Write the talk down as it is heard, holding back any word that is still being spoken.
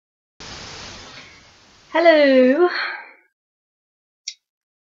Hello.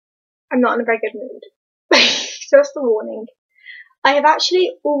 I'm not in a very good mood. Just a warning. I have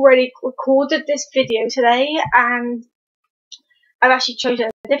actually already recorded this video today, and I've actually chosen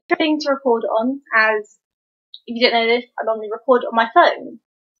a different thing to record on, as if you didn't know this, I normally record on my phone.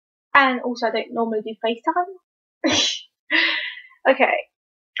 And also I don't normally do FaceTime. Okay.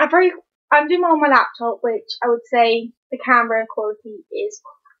 I'm doing one on my laptop, which I would say the camera quality is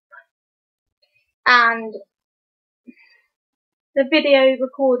crap. And the video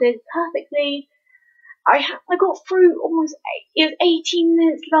recorded perfectly. I got through almost, it was 18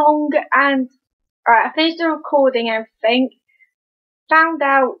 minutes long, and I finished the recording and everything, found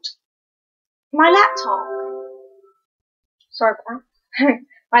out my laptop, sorry about that,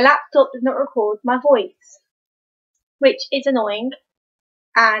 my laptop did not record my voice, which is annoying,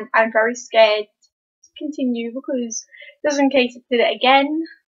 and I'm very scared to continue because just in case I did it again,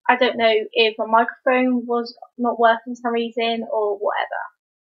 I don't know if my microphone was not working for some reason or whatever.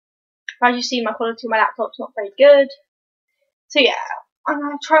 As you see, my quality of my laptop's not very good. So yeah, I'm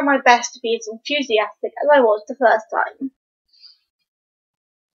going to try my best to be as enthusiastic as I was the first time.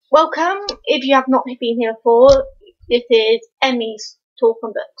 Welcome, if you have not been here before, this is Emmy's Talk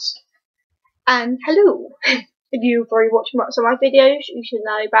on Books. And hello, if you've already watched some of my videos, you should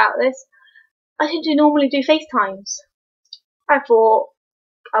know about this. I tend to normally do FaceTimes. I thought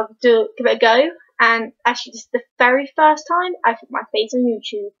I'll give it a go, and actually this is the very first time I put my face on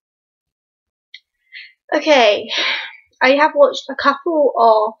YouTube. Okay, I have watched a couple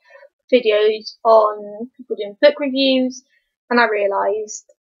of videos on people doing book reviews, and I realised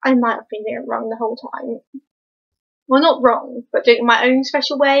I might have been doing it wrong the whole time. Well, not wrong, but doing it my own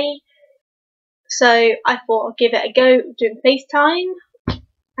special way. So I thought I'd give it a go doing FaceTime.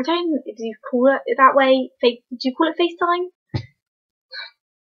 I don't know if you call it that way. Do you call it FaceTime?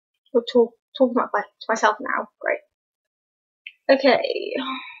 We're talking about to myself now. Great. Okay.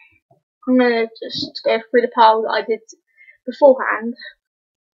 I'm going to just go through the pile that I did beforehand.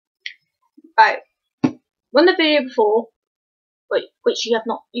 Right. On the video before, which you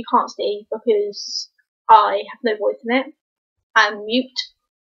can't see because I have no voice in it, I'm mute.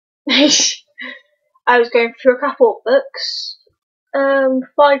 I was going through a couple of books,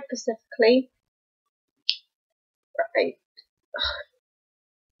 5 specifically. Right.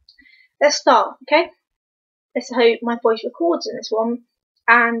 Let's start, okay? Let's hope my voice records in this one,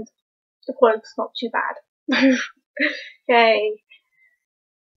 and the quality's not too bad. Okay.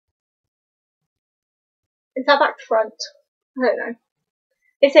 Is that back to front? I don't know.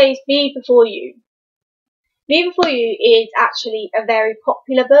 It says Me Before You. Me Before You is actually a very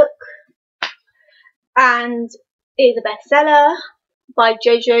popular book, and it is a bestseller by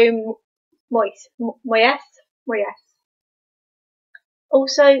Jojo Moyes.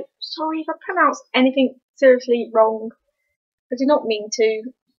 Also, sorry if I pronounced anything seriously wrong. I do not mean to.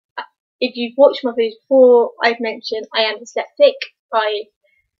 If you've watched my videos before, I've mentioned I am dyslexic. I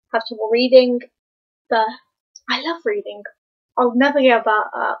have trouble reading, but I love reading. I'll never give that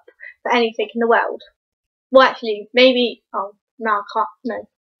up for anything in the world. Well, actually, maybe. Oh no, I can't. No,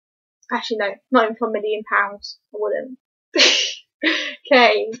 actually, no, not even for £1 million. I wouldn't.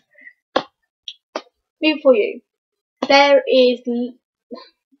 Okay. Me Before You.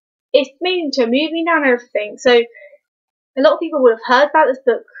 It's made into a movie now and everything. So a lot of people would have heard about this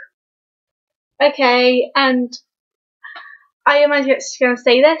book. Okay, and I am just going to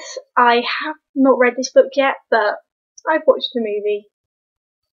say this. I have not read this book yet, but I've watched the movie.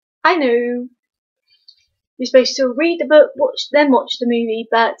 I know you're supposed to read the book, then watch the movie,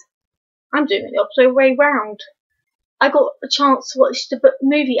 but I'm doing it the opposite way round. I got a chance to watch the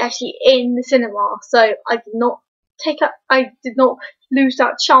movie actually in the cinema, so I did not lose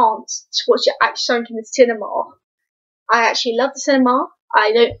that chance to watch it actually in the cinema. I actually love the cinema.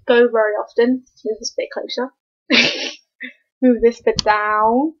 I don't go very often. Move this bit closer. Move this bit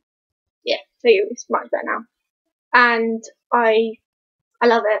down. Yeah, there you go. It's much better now. And I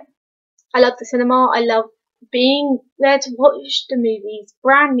love it. I love the cinema. I love being there to watch the movies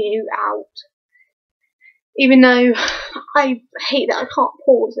brand new out. Even though I hate that I can't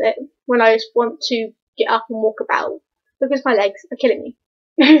pause it when I just want to get up and walk about because my legs are killing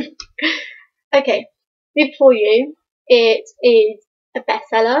me. Okay, Me Before You. It is a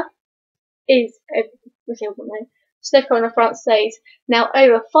bestseller. Sticker on the front says, now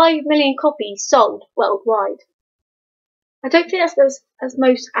over 5 million copies sold worldwide. I don't think that's as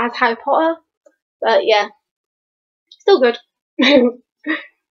most as Harry Potter, but yeah, still good.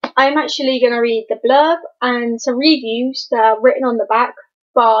 I'm actually going to read the blurb and some reviews that are written on the back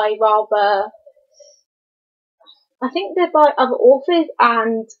by I think they're by other authors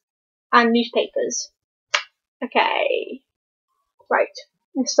and newspapers. Okay, right.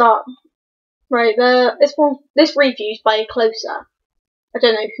 Let's start. Right, this review's by Closer. I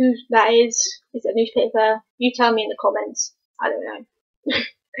don't know who that is. Is it a newspaper? You tell me in the comments. I don't know.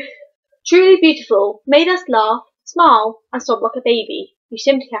 Truly beautiful, made us laugh, smile, and sob like a baby. You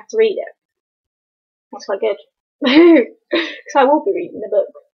simply have to read it. That's quite good. Because I will be reading the book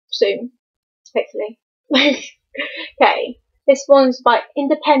soon, hopefully. Okay, this one's by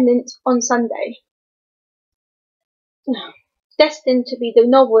Independent on Sunday. Destined to be the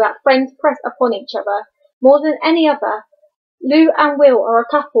novel that friends press upon each other more than any other, Lou and Will are a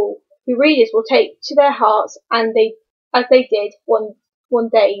couple who readers will take to their hearts, and as they did one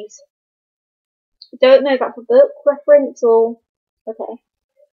days. I don't know if that's a book reference or okay.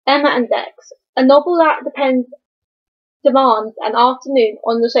 Emma and Dex, a novel that demands an afternoon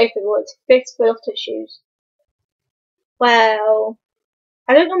on the sofa with fist full of tissues. Well,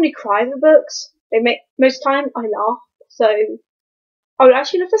 I don't normally cry for books. Most of the time I laugh, so I would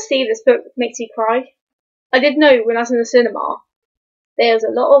actually love to see if this book makes you cry. I did know when I was in the cinema, there was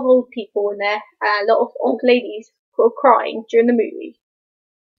a lot of old people in there and a lot of old ladies who were crying during the movie.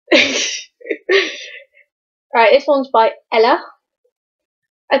 Alright, this one's by Ella.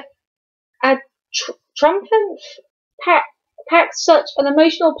 A triumphant packs such an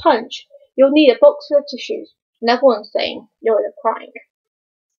emotional punch, you'll need a box full of tissues. And everyone's saying you'll end up crying.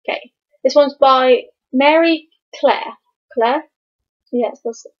 Okay, this one's by Mary Claire. Claire? Yes,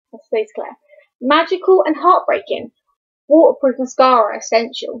 let's say it's Claire. Magical and heartbreaking. Waterproof mascara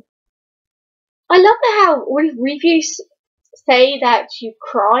essential. I love how all these reviews say that you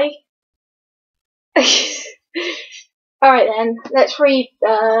cry. Alright then, let's read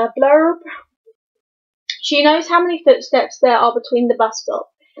the blurb. She knows how many footsteps there are between the bus stop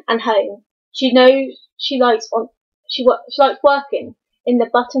and home. She knows she likes working in the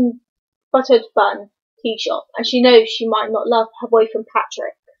buttered bun tea shop, and she knows she might not love her boyfriend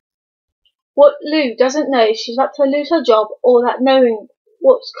Patrick. What Lou doesn't know is she's about to lose her job, or that knowing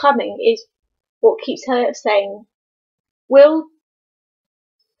what's coming is what keeps her sane. Will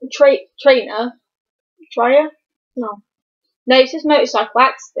Trier knows his motorcycle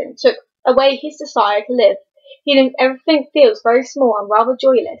accident took away his desire to live. He knows everything feels very small and rather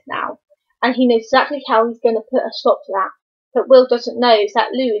joyless now, and he knows exactly how he's going to put a stop to that. But Will doesn't know is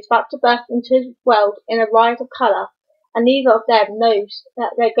that Lou is about to burst into his world in a riot of colour, and neither of them knows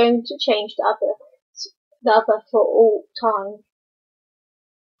that they're going to change the other for all time.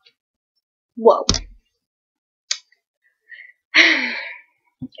 Whoa.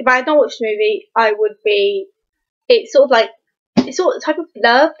 If I had not watched the movie, I would be. It's sort of the type of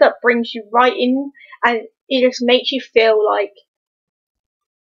blurb that brings you right in, and it just makes you feel like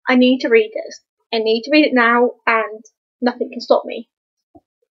I need to read this. I need to read it now, and nothing can stop me.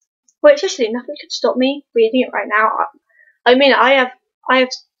 Well, actually, nothing could stop me reading it right now. I mean, I have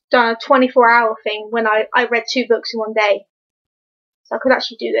done a 24-hour thing when I read 2 books in one day, so I could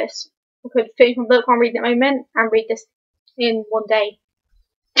actually do this. I could finish one book I'm reading at the moment and read this in one day.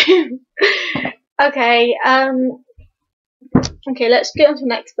 Okay, okay, let's get on to the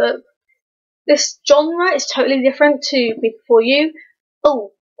next book. This genre is totally different to Me Before You.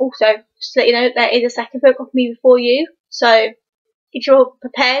 Oh, also, just to let you know, there is a second book of Me Before You. So, if you're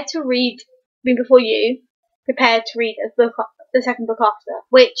prepared to read Me Before You, prepare to read the second book after.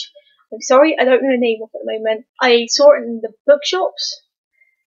 Which, I'm sorry, I don't know the name of it at the moment. I saw it in the bookshops,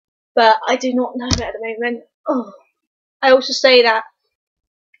 but I do not know it at the moment. Oh, I also say that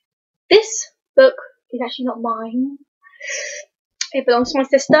this book is actually not mine. It belongs to my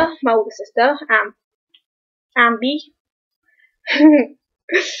sister, my older sister, Ambi.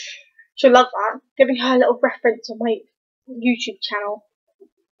 She'll love that. Giving her a little reference on my YouTube channel.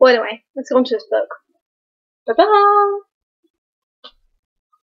 Well, anyway, let's go on to this book. Ta-da!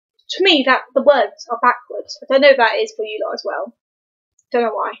 To me, that the words are backwards. I don't know if that is for you lot as well. Don't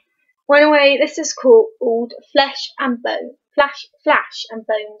know why. Well, anyway, this is called Flesh and Bone. Flash and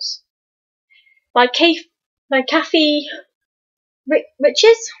Bones. By Kathy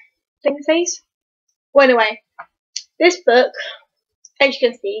Riches, I think it says. Well, anyway, this book, as you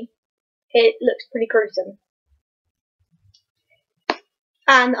can see, it looks pretty gruesome.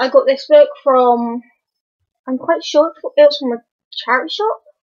 And I got this book from, I'm quite sure it was from a charity shop.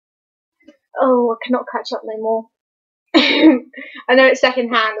 Oh, I cannot catch up no more. I know it's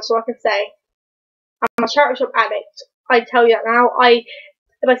second hand, that's all I can say. I'm a charity shop addict. I tell you that now.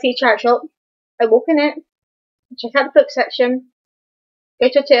 If I see a charity shop, I walk in it, check out the book section, go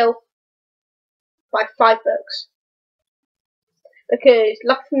to a till, buy 5 books. Because,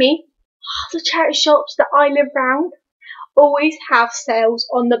 lucky for me, half the charity shops that I live around always have sales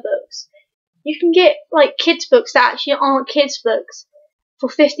on the books. you can get like kids books that actually aren't kids books for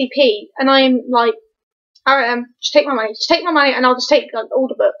 50p, and I'm like, alright, just take my money, and I'll just take like, all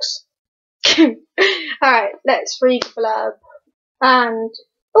the books. Alright, let's read the blurb. And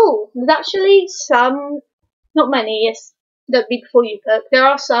oh, there's actually some, not many, yes, the Before You book. There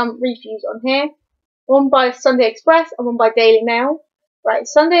are some reviews on here. One by Sunday Express and one by Daily Mail. Right,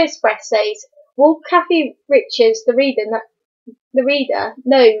 Sunday Express says, "Will Kathy Richards, the reader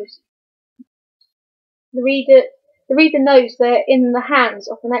knows they're in the hands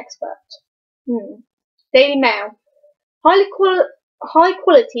of an expert." Daily Mail, high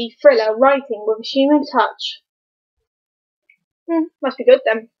quality thriller writing with a human touch. Must be good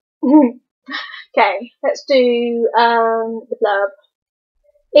then. Okay, let's do the blurb.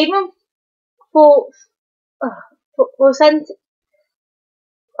 Even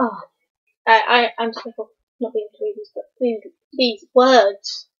I'm sorry for not being able to read these, but these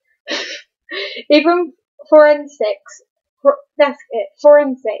words. Even forensics, that's it,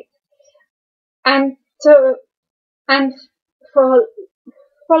 forensic, and for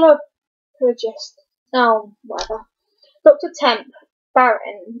pholologist, whatever. Dr. Temp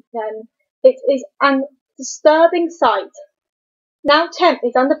Barton, it is a disturbing sight. Now Temp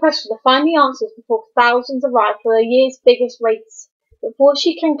is under pressure to find the answers before thousands arrive for the year's biggest race. Before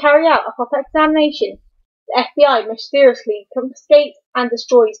she can carry out a proper examination, the FBI mysteriously confiscates and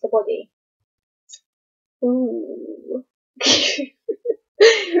destroys the body. Ooh.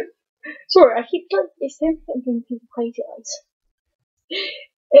 Sorry, I keep trying to giving people crazy eyes.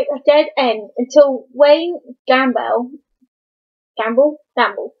 It's a dead end until Wayne Gamble, a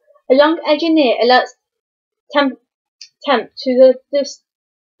young engineer, alerts Temp to the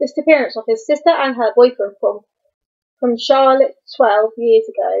disappearance of his sister and her boyfriend from Charlotte 12 years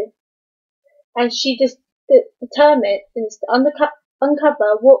ago, and she just determined to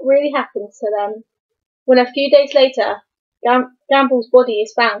uncover what really happened to them. When a few days later, Gamble's body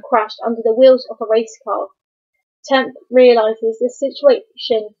is found crushed under the wheels of a race car, Temp realizes the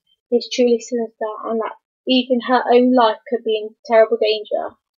situation is truly sinister and that even her own life could be in terrible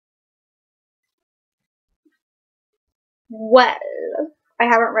danger. Well, I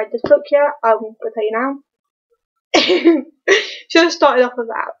haven't read this book yet, I'm going to tell you now. Should have started off with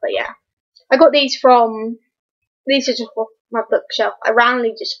that, but yeah. I got these are just off my bookshelf. I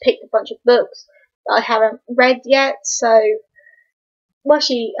randomly just picked a bunch of books that I haven't read yet, so, well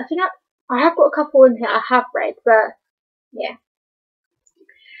actually, I think I have got a couple in here I have read, but, yeah.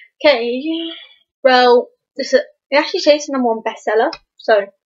 Okay, well, it actually says it's the #1 bestseller,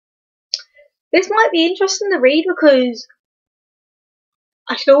 so, this might be interesting to read because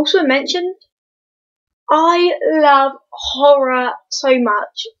I should also mention, I love horror so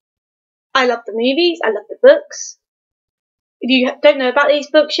much. I love the movies, I love the books. If you don't know about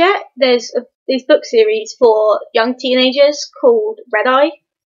these books yet, there's these book series for young teenagers called Red Eye.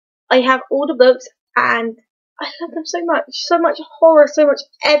 I have all the books and I love them so much. So much horror, so much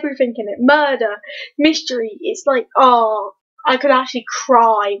everything in it. Murder, mystery. It's like, oh, I could actually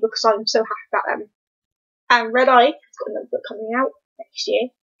cry because I'm so happy about them. And Red Eye has got another book coming out next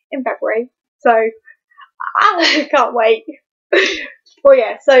year in February. So, I can't wait. Well,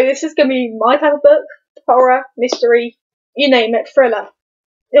 yeah, so this is going to be my type of book. Horror, mystery, you name it, thriller.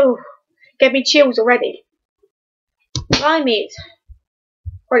 Ugh, get me chills already. Blimey, it's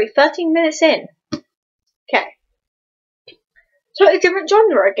already 13 minutes in. Okay. Totally different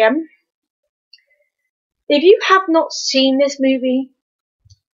genre again. If you have not seen this movie,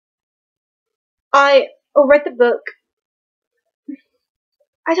 or read the book,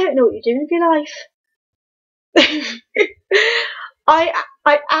 I don't know what you're doing with your life. I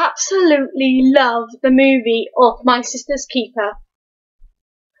absolutely love the movie of My Sister's Keeper.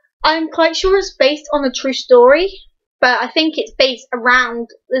 I'm quite sure it's based on a true story, but I think it's based around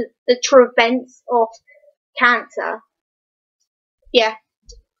the true events of cancer. Yeah,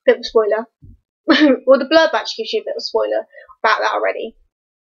 bit of a spoiler. Well, the blurb actually gives you a bit of a spoiler about that already.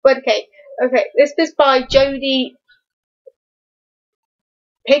 But okay, this is by Jodi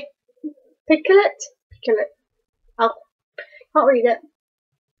Picoult. I can't read it.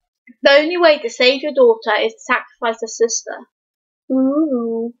 The only way to save your daughter is to sacrifice a sister.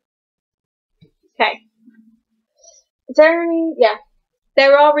 Ooh. Okay.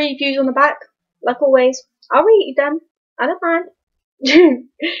 There are reviews on the back, like always. I'll read them. I don't mind.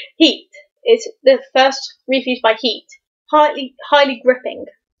 Heat is the first reviews by Heat. Highly gripping.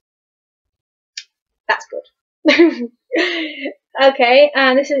 That's good. Okay,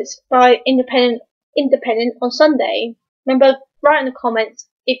 and this is by Independent on Sunday. Remember, write in the comments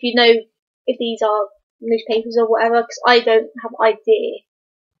if you know if these are newspapers or whatever, because I don't have idea.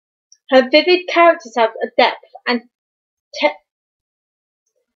 Her vivid characters have a depth and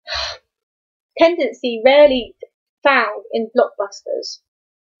tendency rarely found in blockbusters.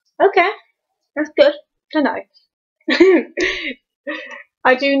 Okay, that's good to know.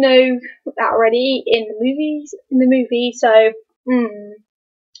 I do know that already in the movie, so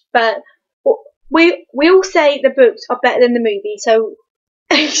but we all say the books are better than the movie, so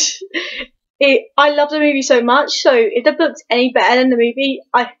I love the movie so much, so if the book's any better than the movie,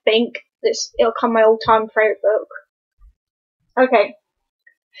 I think it'll become my all-time favourite book. Okay,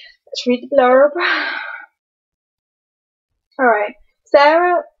 let's read the blurb. Alright,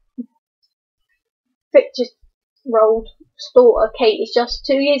 Sarah Fitzgerald's daughter Kate is just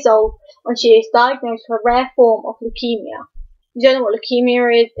 2 years old when she is diagnosed with a rare form of leukemia. You don't know what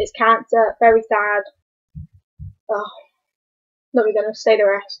leukemia is, it's cancer, very sad. Oh, not even going to say the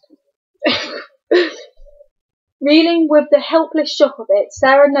rest. Reeling with the helpless shock of it,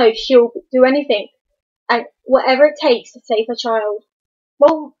 Sarah knows she'll do anything and whatever it takes to save her child.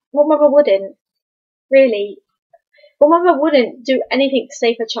 Well, what mother wouldn't? Really? What mother wouldn't do anything to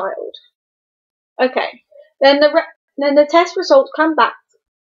save her child? Okay. Then the test results come back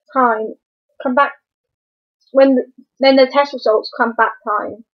time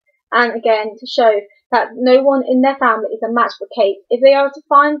and again to show that no one in their family is a match for Kate. If they are to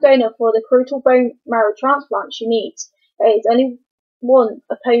find donor for the crucial bone marrow transplant she needs, there is only one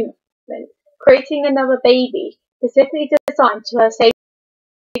opponent, creating another baby specifically designed to her safety.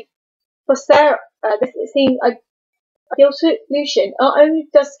 For Sarah, this seems a ideal solution. Not only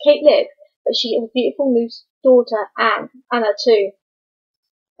does Kate live, but she has a beautiful new daughter, Anna too.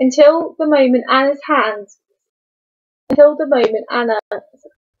 Until the moment Anna hands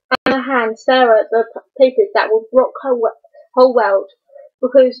Sarah the papers that will rock her whole world.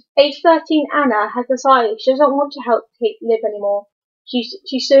 Because age 13 Anna has decided she doesn't want to help Kate live anymore. She's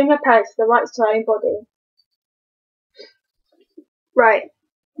suing her parents for the rights to her own body. Right.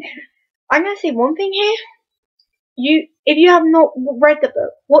 I'm going to say one thing here. If you have not read the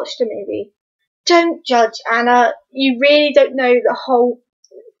book, watch the movie. Don't judge Anna. You really don't know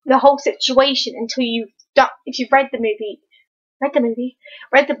the whole situation until if you've read the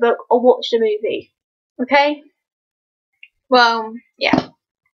book, or watched the movie. Okay? Well, yeah.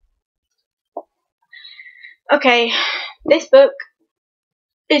 Okay, this book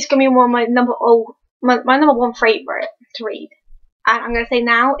is gonna be one of my number one favourite to read. And I'm gonna say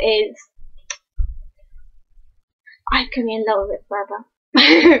now is I'm gonna be in love with it forever.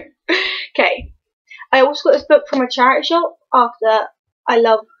 Okay. I also got this book from a charity shop after I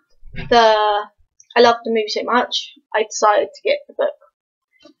loved the movie so much. I decided to get the book.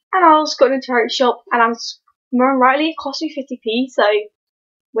 And I also got it in a charity shop, and I'm remember rightly, it cost me 50p, so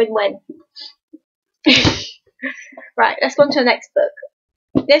win-win. Right, let's go on to the next book.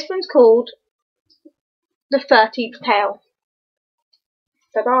 This one's called The 13th Tale.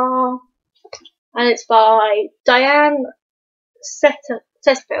 Ta-da! And it's by Diane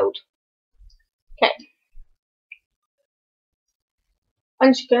Setterfield. Okay.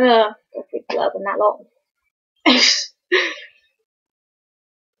 I'm just gonna go through the blurb and that lot.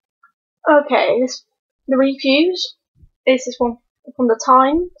 Okay, the reviews. This is one from the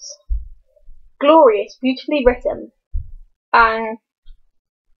Times. Glorious, beautifully written, and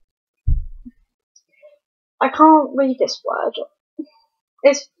I can't read this word.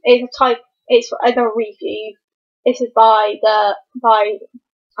 It's another review. This is by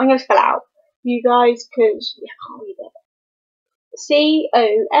I'm gonna spell it out you guys because I can't read it.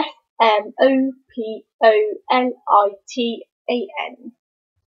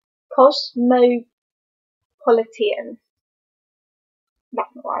 Cosmopolitan. Cosmopolitan.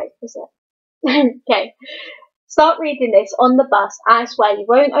 That's not right, is it? Okay. Start reading this on the bus, and I swear you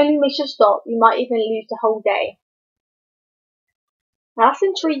won't only miss your stop, you might even lose the whole day. Now that's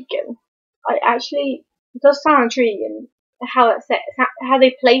intriguing. It does sound intriguing how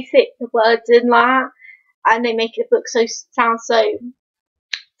they place it, the words in that, and they make the book sound so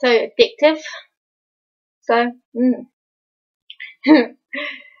addictive. So,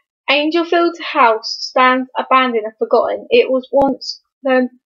 Angelfield's house stands abandoned and forgotten. It was once the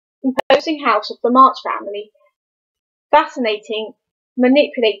imposing house of the March family. Fascinating,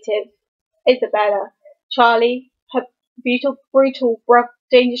 manipulative Isabella, Charlie, her brutal,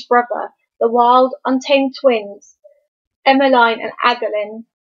 dangerous brother, the wild, untamed twins, Emmeline and Adeline.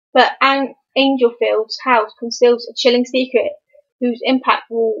 But Angelfield's house conceals a chilling secret whose impact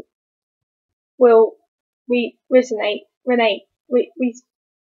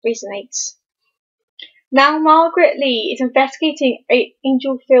resonates. Now Margaret Lee is investigating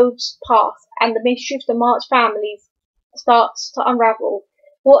Angelfield's past, and the mystery of the March family starts to unravel.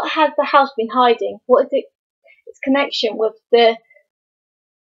 What has the house been hiding? What is its connection with the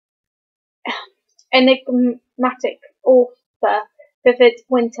enigmatic author Vivid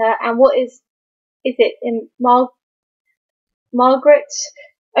Winter, and what is it in Margaret's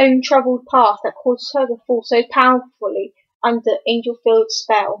own troubled past that causes her to fall so powerfully under Angelfield's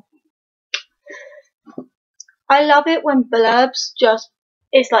spell? I love it when blurbs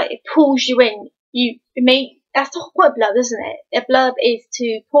it's like it pulls you in. That's the whole point of blurb, isn't it? A blurb is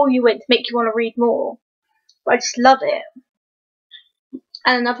to pull you in, to make you want to read more. But I just love it.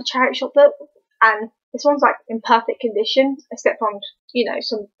 And another charity shop book, and this one's like in perfect condition, except from,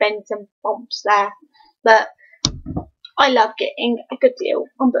 some bends and bumps there. But I love getting a good deal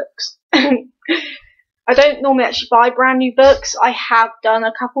on books. I don't normally actually buy brand new books. I have done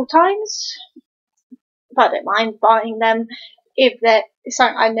a couple times, but I don't mind buying them if it's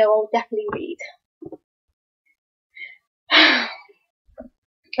something I know I'll definitely read.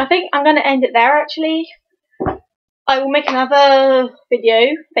 I think I'm going to end it there actually. I will make another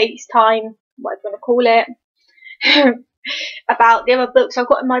video, FaceTime, whatever you want to call it, about the other books I've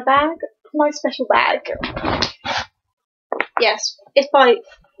got in my bag, my special bag. Yes, the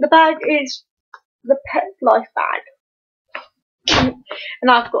bag is the Pet Life bag. And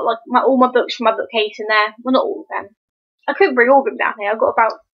I've got like all my books from my bookcase in there. Well, not all of them. I couldn't bring all of them down here. I've got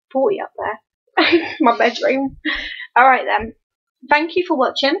about 40 up there. My bedroom. Alright then. Thank you for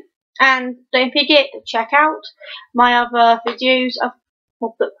watching. And don't forget to check out my other videos of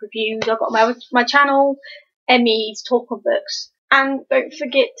book reviews. I've got my channel, Emmy's Talk on Books. And don't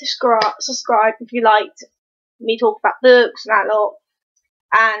forget to subscribe if you liked me talk about books and that lot.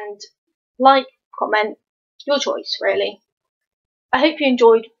 And like, comment, your choice really. I hope you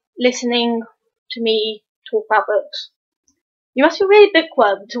enjoyed listening to me talk about books. You must be really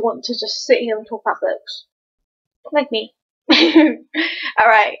bookworm to want to just sit here and talk about books. Like me.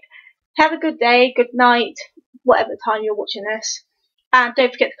 Alright. Have a good day, good night, whatever time you're watching this. And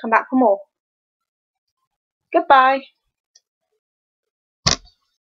don't forget to come back for more. Goodbye.